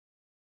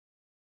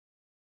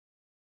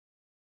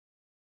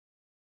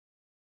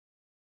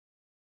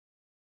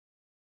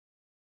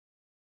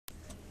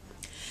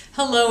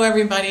Hello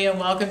everybody and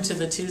welcome to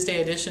the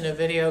Tuesday edition of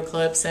Video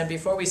Clips. And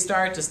before we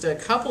start, just a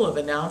couple of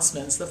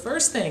announcements. The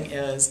first thing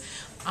is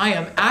I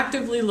am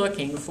actively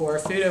looking for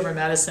food over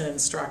medicine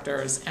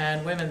instructors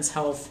and women's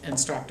health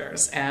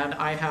instructors. And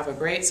I have a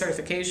great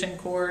certification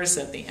course.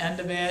 At the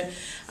end of it,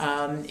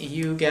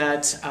 you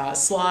get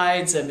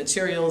slides and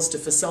materials to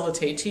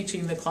facilitate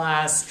teaching the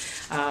class.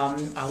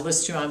 I'll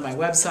list you on my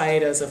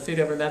website as a food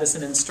over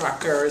medicine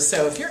instructor.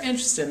 So if you're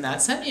interested in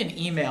that, send me an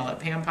email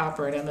at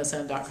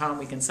pampopper@msn.com.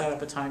 We can set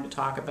up a time to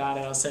talk about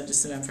it. I'll send you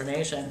some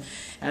information.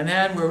 And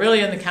then we're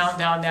really in the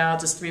countdown now,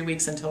 just 3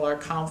 weeks until our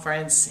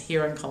conference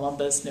here in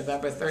Columbus,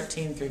 November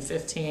 13 through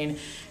 15.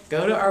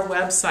 Go to our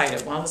website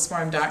at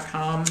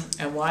wellnessforum.com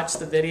and watch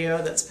the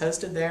video that's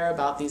posted there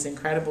about these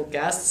incredible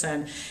guests.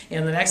 And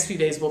in the next few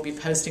days, we'll be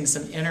posting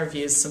some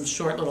interviews, some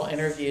short little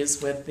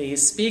interviews with the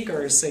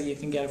speakers, so you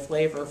can get a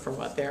flavor for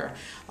what they're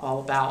all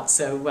about.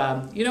 So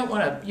you don't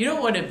want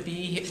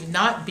to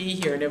not be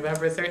here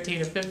November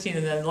 13 and 15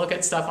 and then look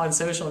at stuff on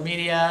social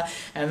media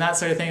and that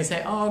sort of thing and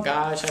say, oh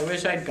gosh, I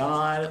wish I'd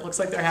gone. It looks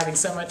like they're having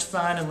so much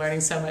fun and learning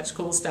so much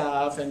cool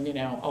stuff and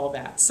all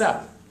that.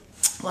 So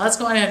let's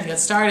go ahead and get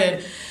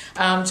started.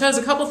 Chose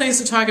a couple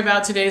things to talk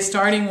about today,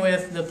 starting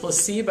with the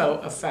placebo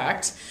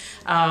effect.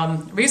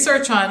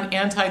 Research on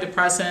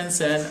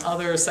antidepressants and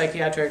other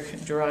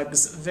psychiatric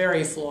drugs,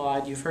 very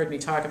flawed. You've heard me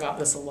talk about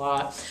this a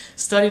lot.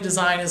 Study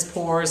design is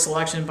poor,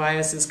 selection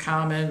bias is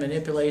common,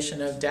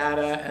 manipulation of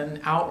data, and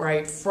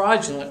outright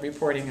fraudulent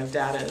reporting of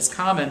data is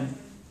common.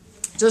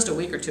 Just a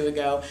week or two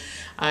ago,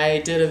 I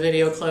did a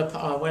video clip,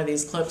 one of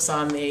these clips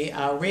on the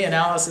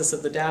reanalysis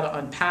of the data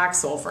on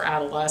Paxil for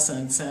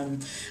adolescents,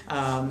 and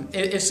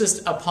it's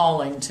just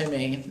appalling to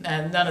me.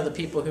 And none of the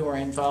people who were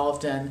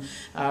involved in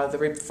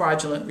the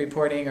fraudulent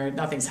reporting, or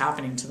nothing's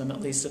happening to them,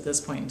 at least at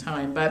this point in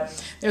time. But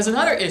there's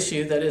another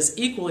issue that is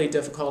equally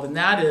difficult, and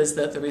that is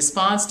that the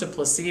response to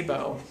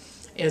placebo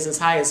is as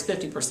high as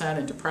 50%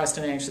 in depressed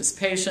and anxious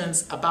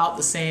patients, about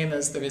the same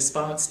as the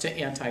response to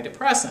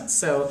antidepressants.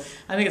 So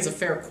I think it's a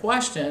fair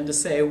question to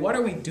say, what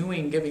are we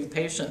doing giving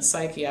patients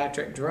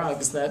psychiatric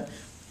drugs that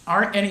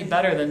aren't any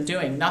better than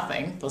doing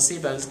nothing?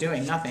 Placebo is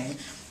doing nothing.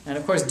 And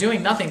of course,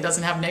 doing nothing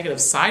doesn't have negative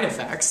side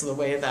effects the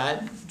way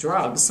that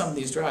some of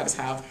these drugs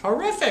have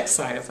horrific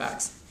side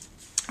effects.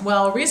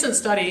 Well, a recent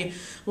study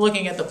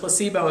looking at the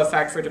placebo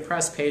effect for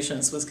depressed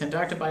patients was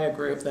conducted by a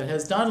group that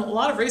has done a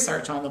lot of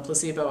research on the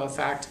placebo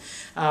effect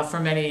for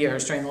many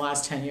years, during the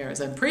last 10 years.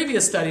 And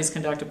previous studies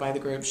conducted by the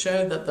group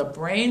showed that the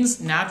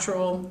brain's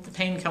natural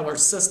painkiller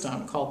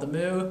system, called the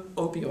mu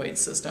opioid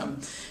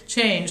system,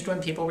 changed when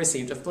people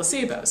received a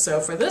placebo. So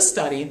for this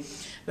study,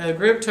 the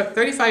group took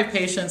 35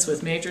 patients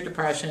with major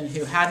depression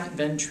who hadn't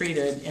been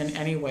treated in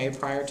any way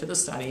prior to the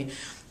study.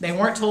 They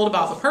weren't told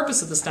about the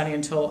purpose of the study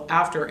until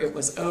after it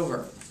was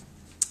over.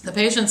 The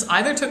patients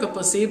either took a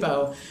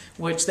placebo,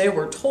 which they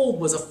were told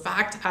was a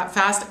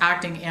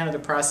fast-acting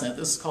antidepressant.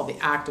 This is called the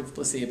active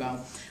placebo.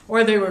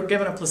 Or they were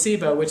given a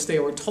placebo, which they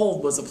were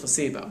told was a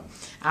placebo.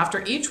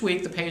 After each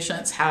week, the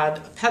patients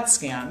had PET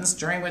scans,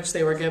 during which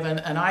they were given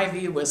an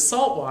IV with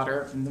salt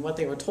water. And what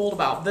they were told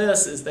about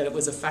this is that it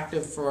was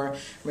effective for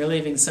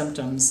relieving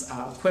symptoms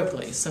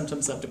quickly,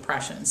 symptoms of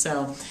depression.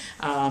 So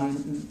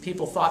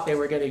people thought they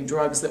were getting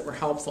drugs that were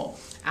helpful.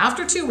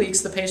 After 2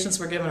 weeks, the patients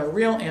were given a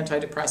real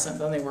antidepressant.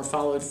 Then they were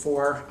followed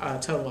for a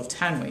total of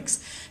 10 weeks.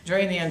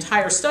 During the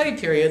entire study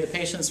period, the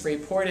patients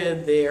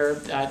reported their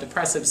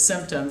depressive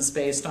symptoms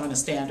based on a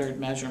standard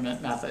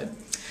measurement method.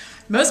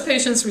 Most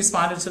patients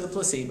responded to the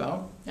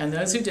placebo, and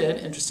those who did,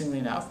 interestingly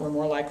enough, were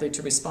more likely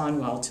to respond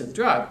well to the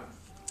drug.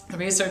 The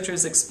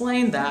researchers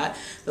explained that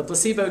the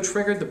placebo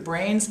triggered the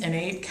brain's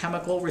innate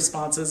chemical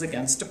responses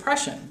against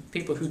depression.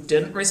 People who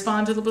didn't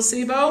respond to the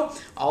placebo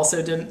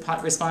also didn't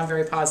respond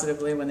very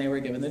positively when they were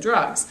given the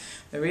drugs.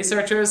 The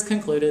researchers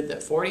concluded that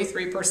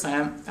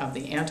 43% of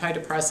the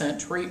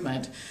antidepressant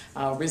treatment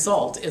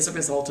result is a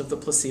result of the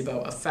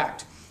placebo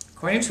effect.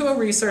 According to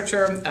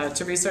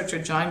researcher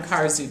John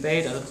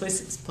Carr-Zubeda,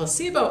 the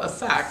placebo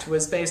effect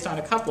was based on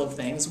a couple of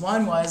things.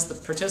 One was the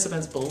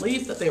participants'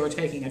 belief that they were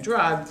taking a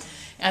drug,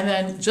 and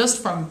then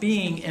just from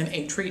being in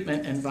a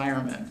treatment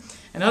environment.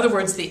 In other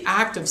words, the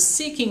act of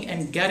seeking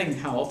and getting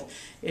help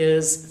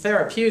is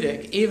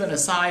therapeutic, even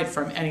aside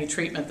from any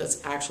treatment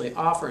that's actually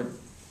offered.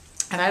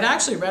 And I'd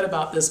actually read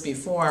about this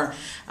before.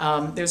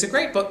 There's a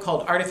great book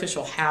called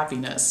Artificial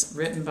Happiness,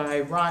 written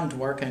by Ron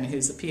Dworkin,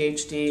 who's a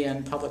PhD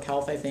in public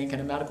health, I think,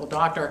 and a medical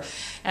doctor.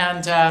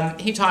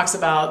 And he talks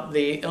about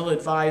the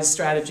ill-advised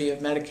strategy of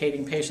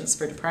medicating patients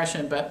for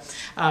depression. But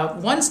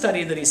one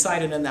study that he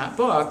cited in that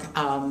book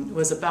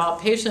was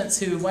about patients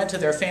who went to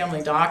their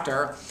family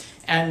doctor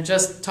and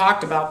just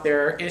talked about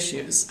their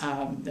issues.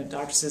 The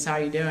doctor says, how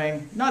are you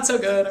doing? Not so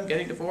good, I'm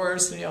getting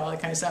divorced, all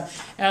that kind of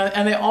stuff.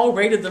 And they all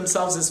rated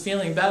themselves as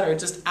feeling better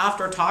just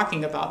after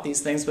talking about these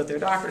things with their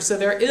doctor. So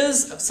there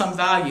is some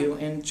value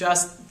in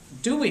just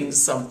doing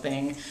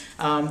something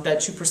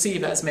that you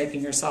perceive as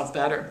making yourself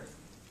better.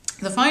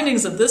 The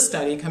findings of this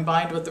study,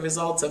 combined with the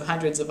results of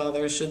hundreds of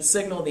others, should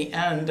signal the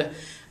end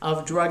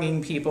of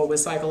drugging people with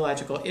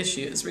psychological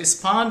issues.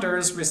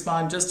 Responders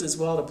respond just as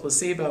well to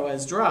placebo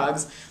as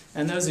drugs,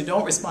 and those who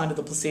don't respond to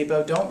the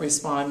placebo don't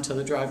respond to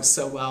the drugs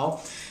so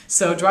well.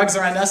 So drugs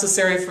are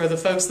unnecessary for the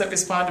folks that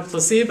respond to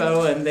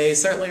placebo, and they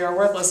certainly are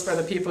worthless for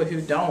the people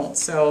who don't.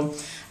 So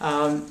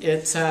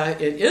it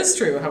is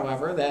true,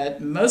 however,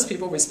 that most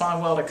people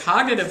respond well to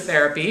cognitive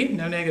therapy.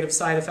 No negative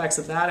side effects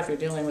of that if you're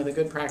dealing with a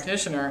good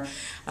practitioner.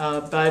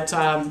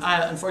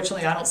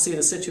 Unfortunately, I don't see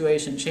the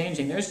situation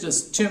changing. There's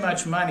just too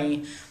much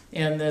money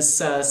in this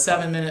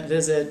 7-minute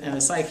visit and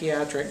a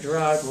psychiatric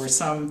drug, or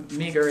some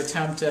meager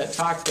attempt at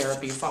talk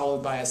therapy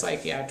followed by a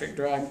psychiatric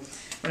drug.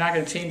 We're not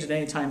going to change it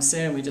anytime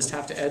soon. We just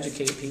have to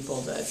educate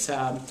people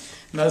that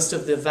most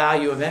of the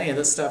value of any of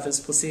this stuff is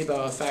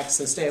placebo effects,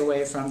 so stay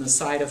away from the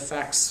side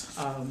effects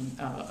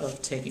of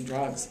taking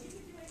drugs.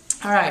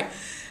 All right.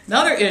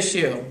 Another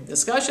issue,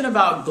 discussion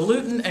about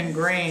gluten and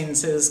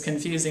grains is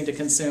confusing to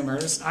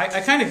consumers.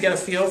 I kind of get a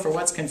feel for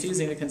what's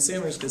confusing to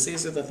consumers because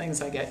these are the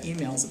things I get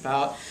emails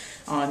about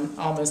on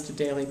almost a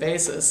daily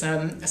basis.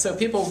 And so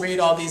people read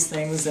all these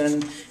things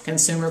in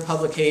consumer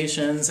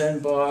publications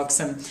and books.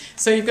 And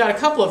so you've got a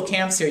couple of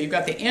camps here. You've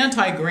got the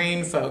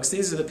anti-grain folks.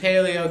 These are the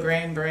paleo,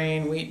 grain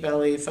brain, wheat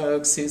belly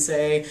folks who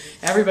say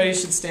everybody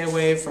should stay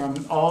away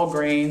from all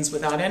grains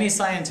without any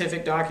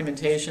scientific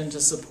documentation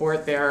to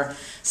support their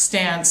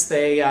stance.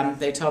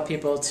 They tell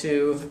people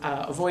to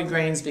avoid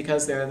grains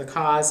because they're the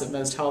cause of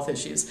most health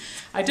issues.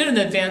 I did an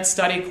advanced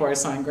study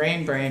course on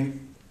grain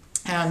brain,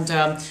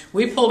 and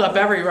we pulled up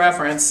every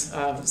reference,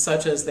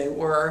 such as they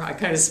were. I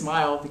kind of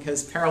smile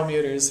because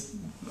Perlmutter's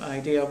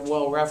idea of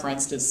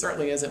well-referenced is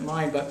certainly isn't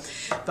mine, but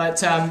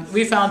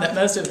we found that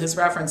most of his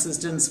references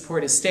didn't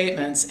support his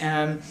statements,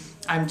 and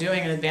I'm doing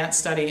an advanced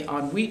study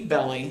on wheat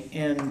belly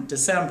in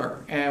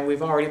December, and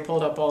we've already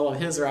pulled up all of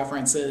his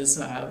references,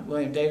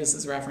 William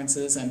Davis's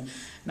references, and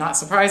not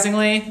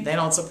surprisingly, they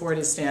don't support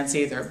his stance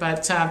either.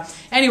 But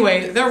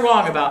anyway, they're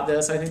wrong about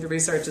this. I think the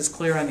research is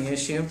clear on the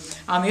issue.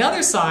 On the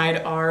other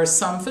side are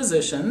some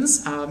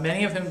physicians,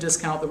 many of whom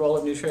discount the role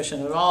of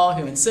nutrition at all,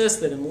 who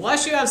insist that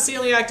unless you have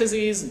celiac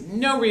disease,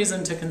 no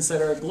reason to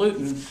consider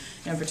gluten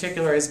in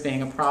particular as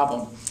being a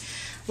problem.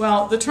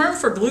 Well, the term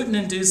for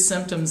gluten-induced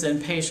symptoms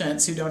in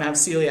patients who don't have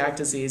celiac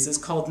disease is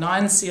called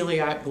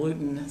non-celiac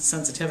gluten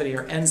sensitivity,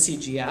 or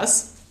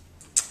NCGS.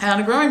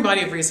 And a growing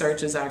body of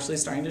research is actually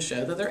starting to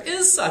show that there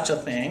is such a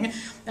thing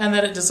and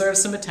that it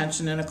deserves some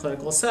attention in a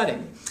clinical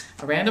setting.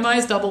 A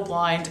randomized,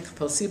 double-blind,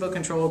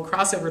 placebo-controlled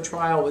crossover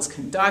trial was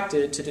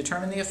conducted to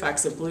determine the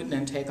effects of gluten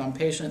intake on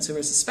patients who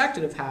were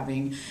suspected of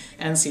having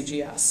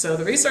NCGS. So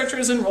the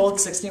researchers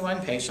enrolled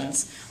 61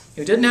 patients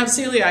who didn't have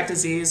celiac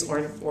disease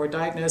or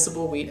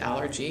diagnosable wheat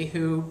allergy,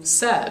 who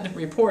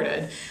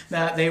reported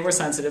that they were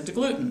sensitive to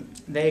gluten.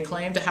 They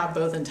claimed to have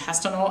both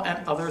intestinal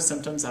and other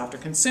symptoms after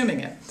consuming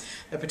it.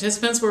 The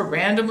participants were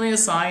randomly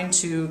assigned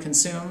to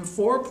consume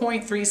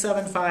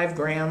 4.375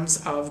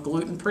 grams of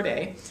gluten per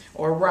day,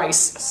 or rice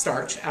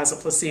starch, as a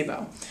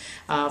placebo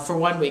for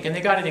 1 week, and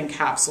they got it in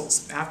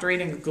capsules. After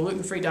eating a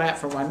gluten-free diet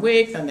for 1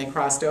 week, then they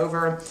crossed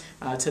over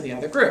to the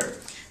other group.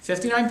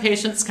 59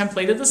 patients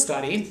completed the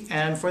study,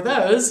 and for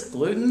those,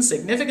 gluten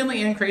significantly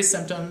increased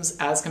symptoms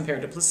as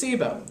compared to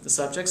placebo. The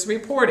subjects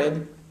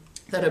reported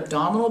that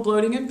abdominal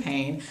bloating and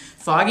pain,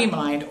 foggy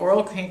mind,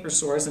 oral canker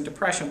sores, and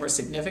depression were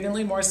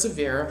significantly more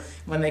severe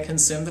when they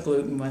consumed the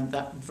gluten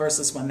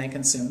versus when they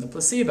consumed the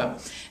placebo.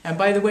 And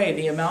by the way,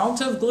 the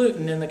amount of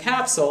gluten in the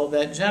capsule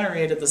that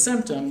generated the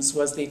symptoms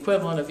was the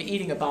equivalent of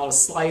eating about a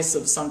slice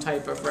of some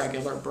type of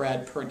regular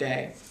bread per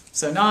day.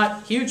 So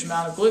not a huge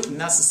amount of gluten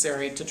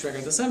necessary to trigger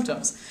the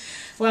symptoms.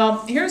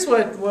 Well, here's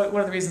one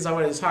of the reasons I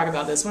wanted to talk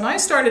about this. When I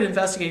started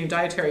investigating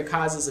dietary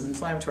causes of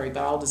inflammatory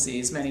bowel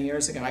disease many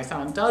years ago, I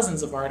found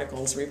dozens of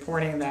articles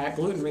reporting that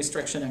gluten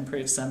restriction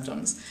improved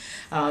symptoms.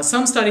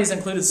 Some studies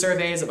included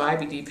surveys of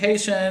IBD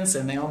patients,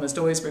 and they almost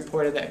always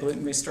reported that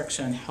gluten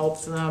restriction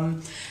helped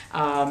them.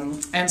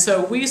 And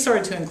so we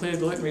started to include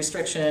gluten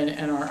restriction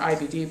in our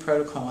IBD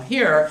protocol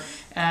here.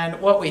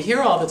 And what we hear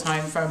all the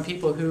time from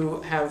people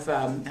who have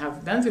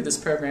been through this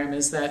program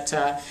is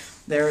that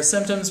their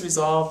symptoms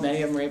resolve.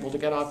 Many of them are able to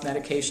get off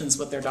medications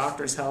with their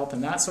doctor's help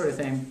and that sort of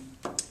thing.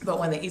 But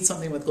when they eat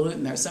something with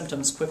gluten, their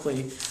symptoms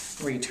quickly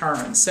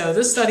return. So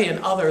this study and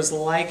others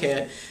like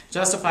it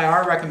justify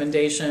our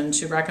recommendation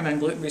to recommend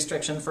gluten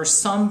restriction for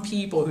some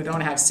people who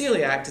don't have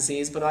celiac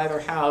disease, but either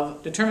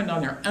have determined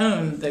on their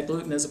own that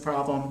gluten is a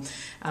problem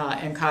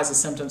and causes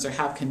symptoms, or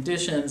have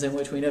conditions in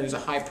which we know there's a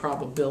high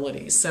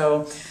probability.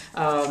 So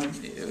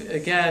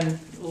again,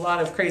 a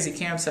lot of crazy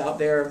camps out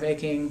there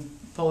making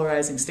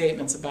polarizing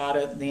statements about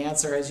it. The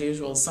answer, as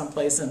usual, is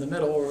someplace in the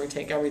middle where we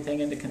take everything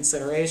into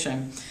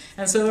consideration.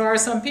 And so there are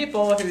some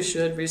people who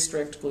should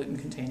restrict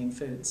gluten-containing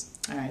foods.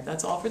 All right,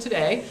 that's all for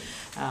today.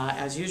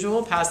 As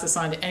usual, pass this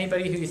on to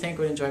anybody who you think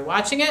would enjoy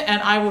watching it,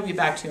 and I will be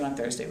back to you on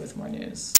Thursday with more news.